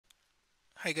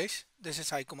Hi guys, this is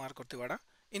Sai Kumar Kurtivada.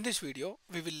 In this video,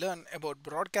 we will learn about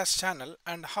broadcast channel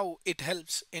and how it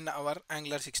helps in our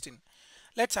Angular 16.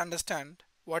 Let's understand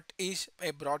what is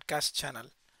a broadcast channel.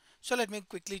 So let me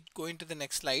quickly go into the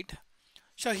next slide.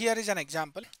 So here is an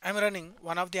example. I'm running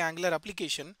one of the Angular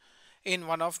application in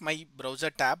one of my browser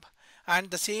tab,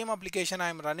 and the same application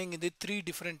I'm running in the three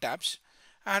different tabs.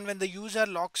 And when the user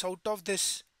logs out of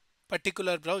this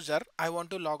particular browser, I want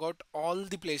to log out all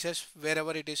the places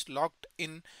wherever it is logged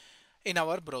in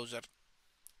our browser.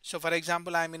 So for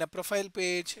example, I'm in a profile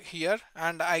page here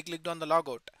and I clicked on the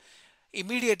logout.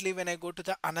 Immediately when I go to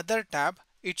the another tab,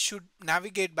 it should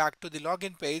navigate back to the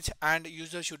login page and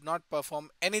user should not perform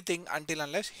anything until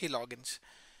unless he logins.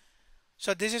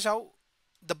 So this is how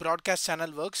the broadcast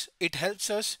channel works. It helps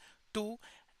us to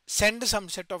send some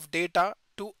set of data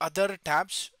to other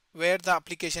tabs where the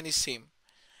application is same,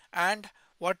 and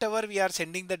whatever we are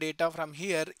sending the data from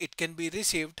here, it can be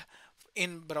received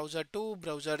in browser 2,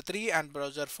 browser 3 and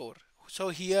browser 4. So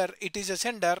here it is a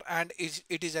sender and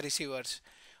it is a receivers,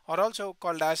 or also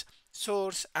called as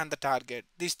source and the target.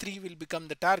 These three will become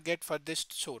the target for this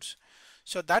source.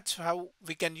 So that's how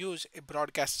we can use a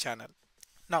broadcast channel.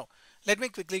 Now let me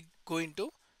quickly go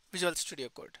into Visual Studio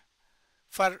Code.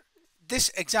 For this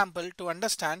example to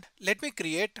understand, let me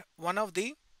create one of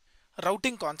the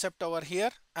routing concept over here,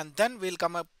 and then we'll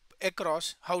come up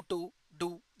across how to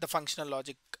do the functional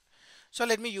logic. So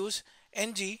let me use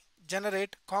ng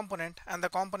generate component, and the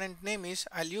component name is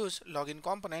I'll use login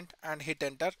component and hit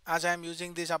enter. As I am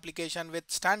using this application with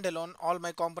standalone, all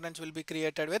my components will be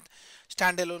created with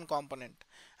standalone component.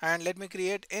 And let me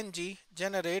create ng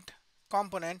generate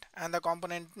component, and the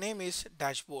component name is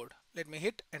dashboard. Let me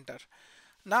hit enter.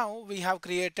 Now we have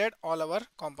created all our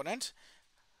components.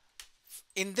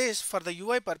 In this, for the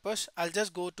UI purpose, I'll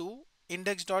just go to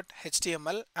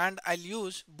index.html and I'll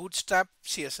use bootstrap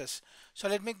CSS. So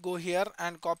let me go here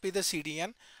and copy the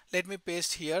CDN. Let me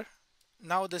paste here.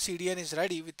 Now the CDN is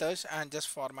ready with us, and just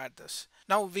format this.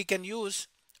 Now we can use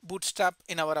bootstrap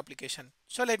in our application.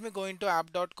 So let me go into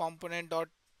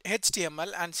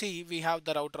app.component.html and see we have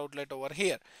the route outlet over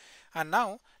here. And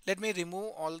now let me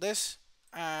remove all this,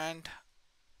 and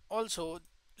also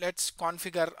let's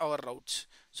configure our routes.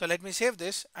 So let me save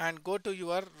this and go to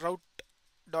your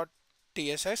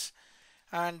route.tss,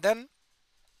 and then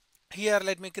here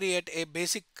let me create a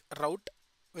basic route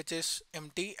which is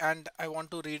empty, and I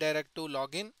want to redirect to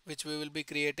login, which we will be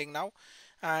creating now,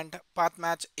 and path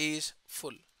match is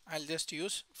full. I'll just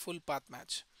use full path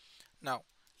match. Now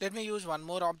let me use one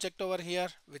more object over here,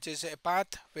 which is a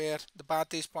path where the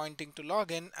path is pointing to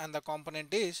login and the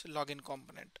component is login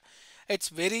component. It's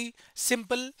very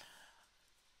simple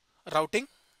routing,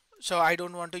 so I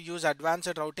don't want to use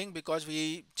advanced routing because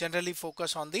we generally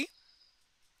focus on the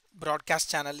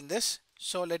broadcast channel in this.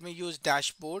 So let me use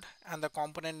dashboard, and the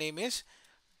component name is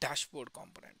dashboard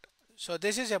component. So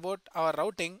this is about our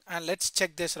routing, and let's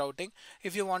check this routing.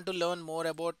 If you want to learn more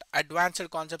about advanced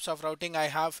concepts of routing, I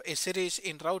have a series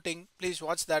in routing. Please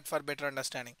watch that for better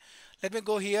understanding. Let me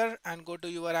go here and go to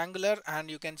your Angular,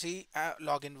 and you can see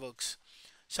login works.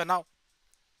 So now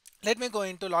let me go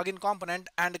into login component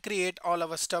and create all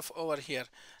our stuff over here.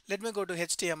 Let me go to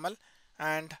HTML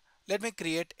and let me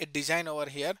create a design over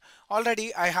here.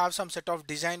 Already I have some set of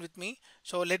design with me,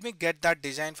 so let me get that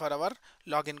design for our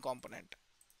login component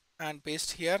and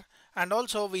paste here. And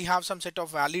also we have some set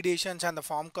of validations and the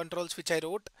form controls which I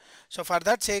wrote. So for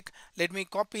that sake, let me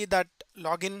copy that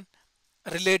login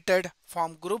related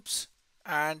form groups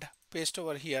and paste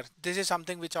over here. This is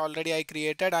something which already I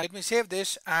created. Let me save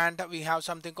this, and we have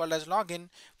something called as login.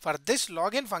 For this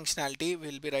login functionality,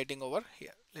 we'll be writing over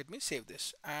here. Let me save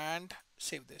this and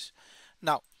save this.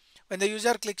 Now when the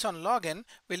user clicks on login,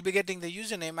 we'll be getting the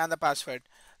username and the password.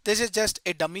 This is just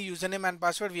a dummy username and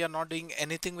password. We are not doing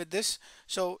anything with this.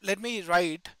 So let me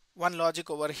write one logic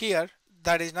over here,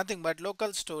 that is nothing but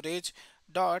local storage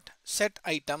dot set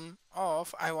item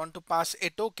of, I want to pass a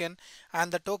token,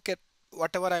 and the token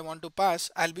whatever I want to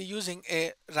pass, I'll be using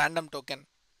a random token,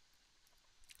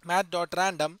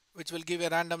 math.random, which will give a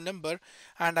random number,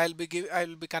 and I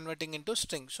will be converting into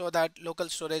string so that local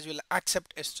storage will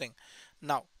accept a string.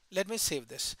 Now let me save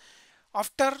this.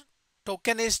 After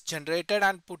token is generated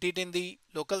and put it in the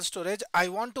local storage, I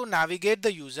want to navigate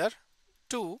the user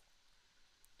to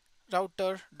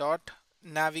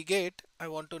router.navigate. I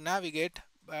want to navigate,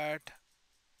 but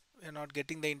we're not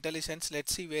getting the IntelliSense.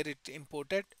 Let's see where it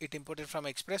imported. It imported from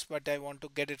Express, but I want to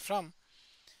get it from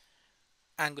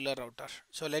Angular router.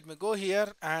 So let me go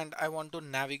here, and I want to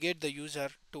navigate the user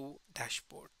to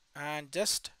dashboard, and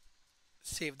just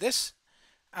save this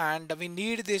and we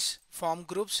need this form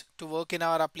groups to work in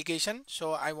our application.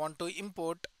 So I want to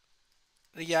import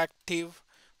reactive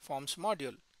forms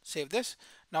module. Save this.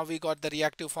 Now we got the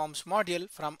reactive forms module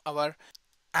from our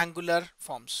Angular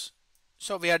forms.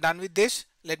 So we are done with this.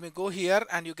 Let me go here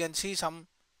and you can see some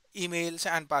emails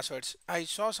and passwords. I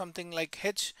saw something like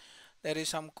H. There is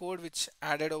some code which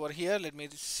added over here. Let me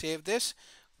save this.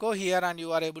 Go here and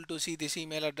you are able to see this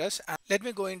email address. And let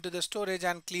me go into the storage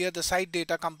and clear the site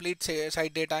data, complete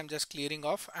site data. I'm just clearing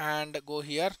off and go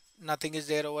here. Nothing is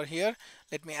there over here.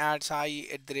 Let me add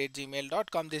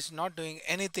sai@gmail.com. This is not doing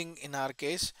anything in our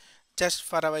case. Just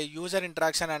for our user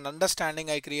interaction and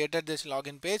understanding, I created this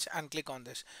login page and click on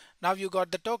this. Now you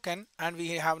got the token and we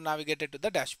have navigated to the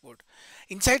dashboard.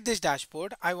 Inside this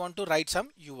dashboard, I want to write some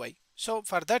UI. So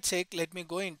for that sake, let me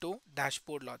go into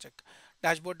dashboard logic.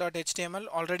 Dashboard.html,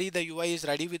 already the UI is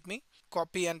ready with me.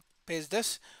 Copy and paste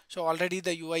this. So already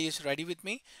the UI is ready with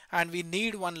me and we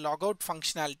need one logout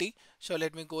functionality. So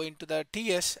let me go into the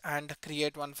TS and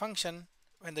create one function.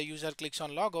 When the user clicks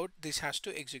on logout, this has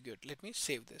to execute. Let me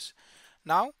save this.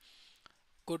 Now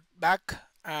go back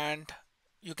and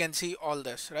you can see all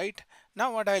this, right?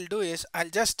 Now what I'll do is I'll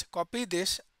just copy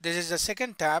this. This is the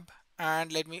second tab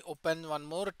and let me open one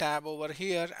more tab over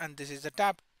here and this is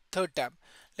the third tab.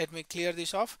 Let me clear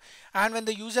this off. And when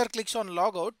the user clicks on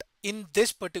logout in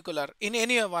this particular, in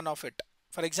any one of it,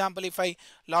 for example, if I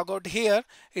log out here,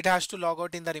 it has to log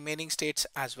out in the remaining states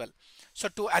as well. So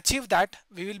to achieve that,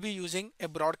 we will be using a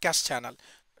broadcast channel.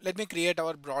 Let me create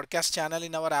our broadcast channel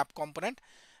in our app component,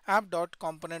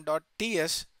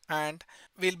 app.component.ts, and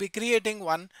we'll be creating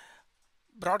one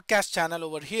broadcast channel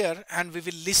over here and we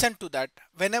will listen to that.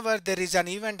 Whenever there is an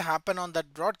event happen on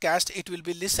that broadcast, it will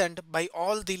be listened by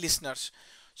all the listeners.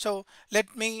 So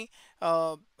let me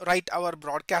write our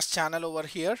broadcast channel over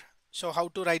here. So how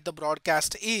to write the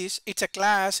broadcast is, it's a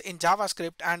class in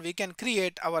JavaScript and we can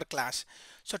create our class.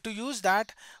 So to use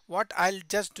that, what I'll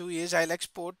just do is I'll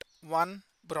export one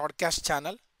broadcast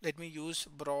channel. Let me use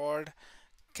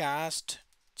broadcast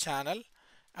channel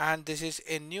and this is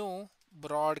a new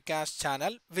broadcast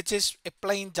channel which is a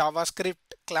plain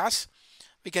JavaScript class.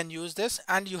 We can use this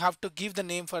and you have to give the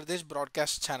name for this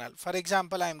broadcast channel. For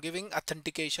example, I am giving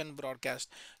authentication broadcast.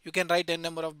 You can write a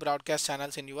number of broadcast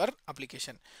channels in your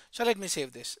application. So let me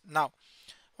save this. Now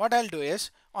what I'll do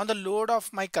is on the load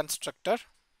of my constructor,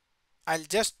 I'll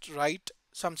just write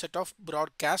some set of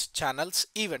broadcast channels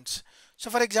events. So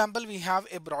for example, we have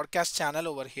a broadcast channel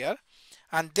over here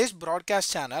and this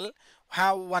broadcast channel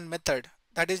have one method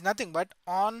that is nothing but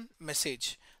on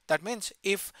message. That means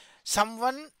if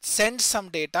someone sends some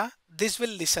data, this will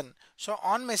listen. So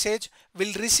on message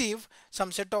will receive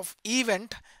some set of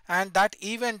event and that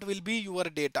event will be your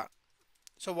data.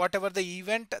 So whatever the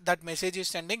event that message is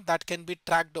sending, that can be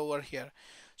tracked over here.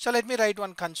 So let me write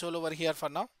one console over here for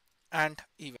now and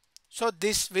event. So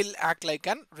this will act like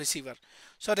an receiver.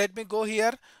 So let me go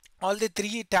here. All the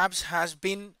three tabs has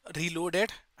been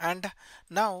reloaded and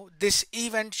now this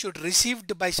event should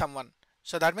received by someone.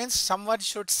 So that means someone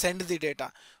should send the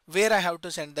data. Where I have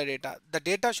to send the data? The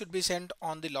data should be sent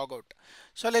on the logout.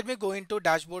 So let me go into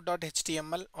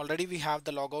dashboard.html. Already we have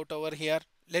the logout over here.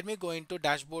 Let me go into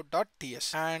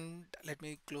dashboard.ts and let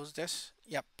me close this.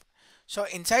 Yep. So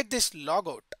inside this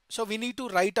logout, so we need to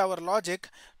write our logic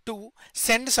to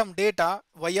send some data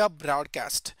via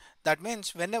broadcast. That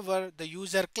means whenever the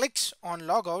user clicks on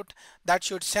logout, that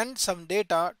should send some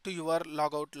data to your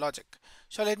logout logic.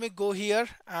 So let me go here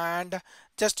and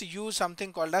just use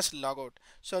something called as logout.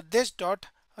 So this dot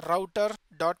router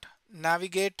dot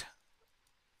navigate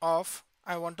of,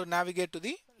 I want to navigate to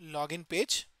the login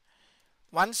page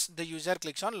once the user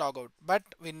clicks on logout, but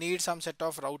we need some set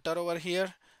of router over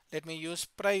here. Let me use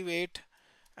private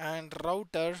and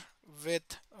router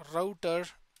with router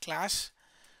class.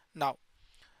 Now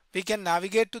we can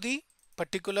navigate to the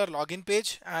particular login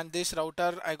page and this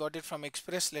router I got it from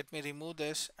Express. Let me remove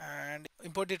this and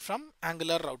import it from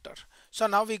Angular router. So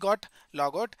now we got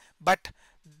logout, but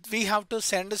we have to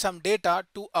send some data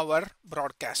to our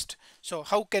broadcast. So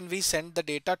how can we send the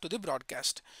data to the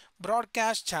broadcast?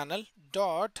 Broadcast channel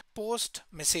dot post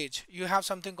message. You have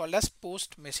something called as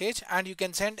post message and you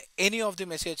can send any of the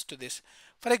message to this.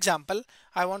 For example,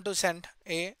 I want to send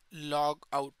a log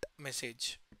out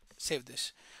message. Save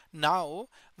this. Now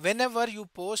whenever you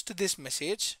post this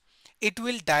message, it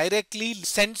will directly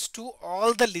sends to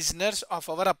all the listeners of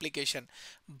our application,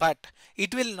 but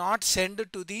it will not send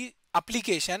to the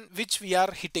application which we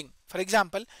are hitting. For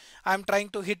example, I'm trying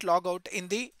to hit logout in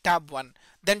the tab 1.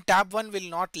 Then tab 1 will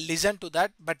not listen to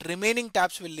that, but remaining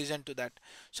tabs will listen to that.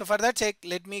 So for that sake,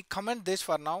 let me comment this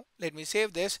for now. Let me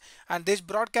save this, and this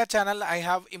broadcast channel I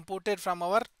have imported from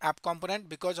our app component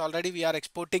because already we are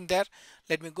exporting there.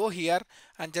 Let me go here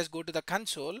and just go to the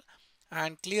console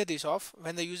and clear this off.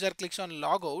 When the user clicks on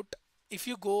logout, if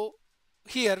you go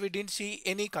here, we didn't see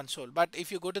any console, but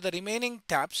if you go to the remaining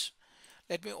tabs,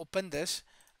 let me open this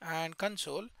and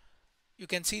console, you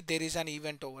can see there is an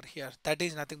event over here. That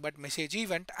is nothing but message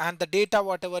event, and the data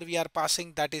whatever we are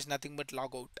passing, that is nothing but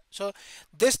logout. So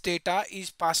this data is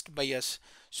passed by us.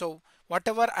 So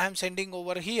whatever I am sending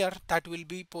over here, that will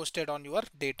be posted on your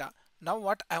data. Now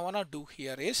what I want to do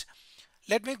here is,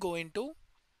 let me go into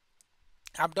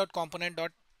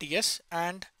app.component.ts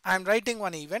and I'm writing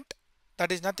one event,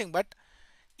 that is nothing but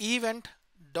event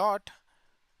dot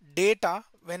data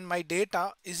when my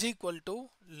data is equal to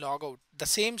logout, the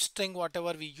same string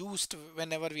whatever we used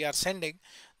whenever we are sending.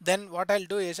 Then what I'll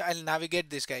do is I'll navigate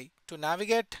this guy. To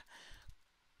navigate,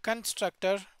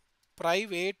 constructor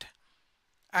private,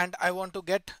 and I want to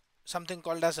get something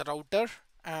called as a router,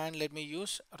 and let me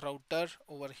use router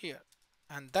over here,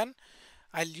 and then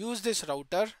I'll use this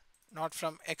router not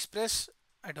from Express.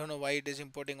 I don't know why it is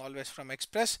importing always from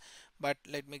Express, but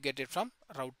let me get it from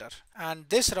router, and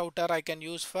this router I can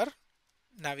use for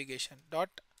navigation. Dot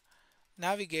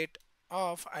navigate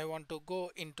of, I want to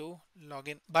go into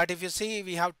login, but if you see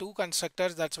we have two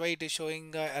constructors, that's why it is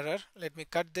showing error. Let me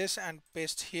cut this and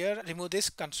paste here, remove this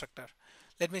constructor.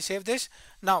 Let me save this.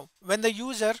 Now when the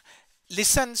user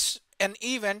listens an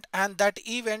event and that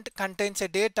event contains a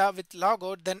data with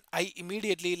logout, then I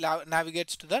immediately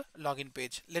navigates to the login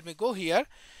page. Let me go here,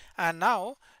 and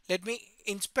now let me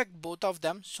inspect both of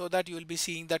them so that you will be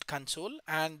seeing that console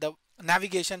and the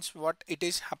navigations what it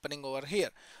is happening over here.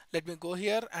 Let me go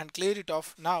here and clear it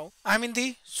off. Now I'm in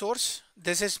the source,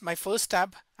 this is my first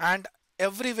tab, and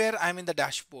everywhere I'm in the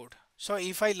dashboard. So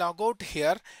if I log out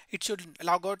here, it should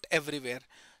log out everywhere.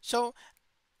 So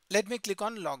let me click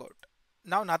on logout.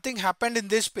 Now nothing happened in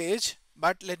this page,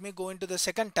 but let me go into the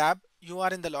second tab. You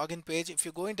are in the login page. If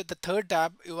you go into the third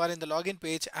tab, you are in the login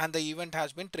page and the event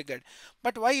has been triggered.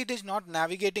 But why it is not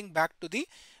navigating back to the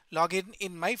login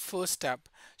in my first tab?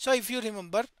 So if you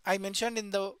remember, I mentioned in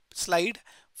the slide,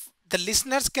 the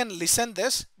listeners can listen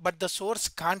this, but the source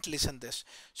can't listen this.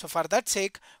 So for that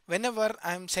sake, whenever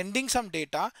I'm sending some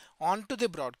data onto the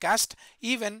broadcast,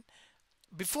 even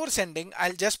before sending,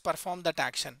 I'll just perform that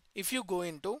action. If you go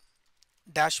into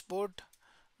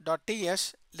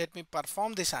dashboard.ts, let me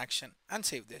perform this action and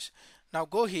save this. Now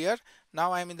go here.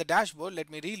 Now I'm in the dashboard. Let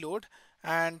me reload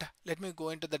and let me go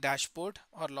into the dashboard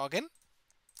or login.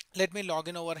 Let me log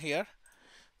in over here.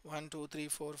 1 2 3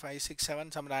 4 5 6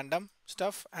 7, some random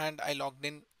stuff, and I logged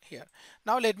in here.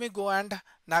 Now let me go and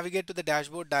navigate to the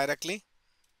dashboard directly,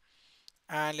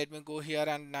 and let me go here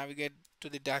and navigate to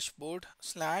the dashboard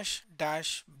 /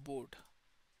 dashboard.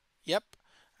 Yep.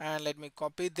 And let me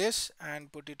copy this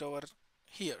and put it over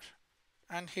here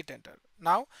and hit enter.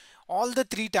 Now all the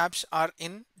three tabs are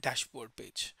in dashboard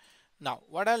page. Now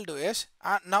what I'll do is,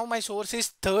 now my source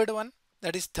is third one,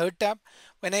 that is third tab.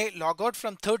 When I log out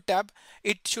from third tab,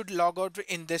 it should log out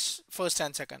in this first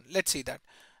and second. Let's see that.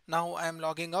 Now I am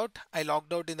logging out. I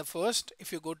logged out in the first.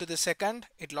 If you go to the second,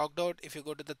 it logged out. If you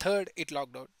go to the third, it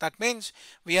logged out. That means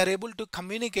we are able to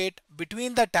communicate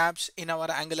between the tabs in our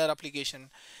Angular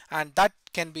application, and that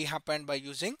can be happened by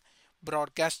using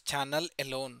broadcast channel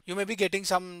alone. You may be getting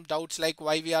some doubts like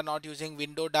why we are not using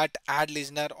window.add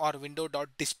listener or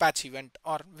window.dispatch event,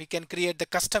 or we can create the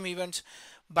custom events,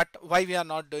 but why we are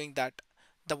not doing that?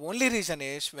 The only reason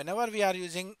is whenever we are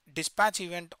using dispatch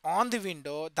event on the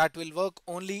window, that will work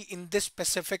only in this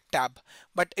specific tab,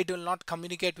 but it will not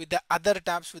communicate with the other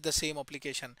tabs with the same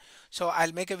application. So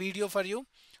I'll make a video for you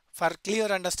for clear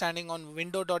understanding on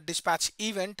window.dispatch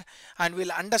event, and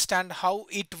we'll understand how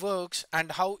it works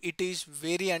and how it is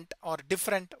variant or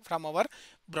different from our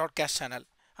broadcast channel.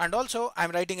 And also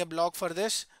I'm writing a blog for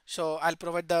this, so I'll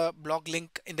provide the blog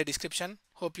link in the description.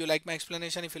 Hope you like my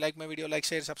explanation. If you like my video, like,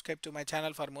 share, subscribe to my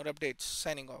channel for more updates.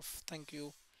 Signing off. Thank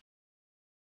you.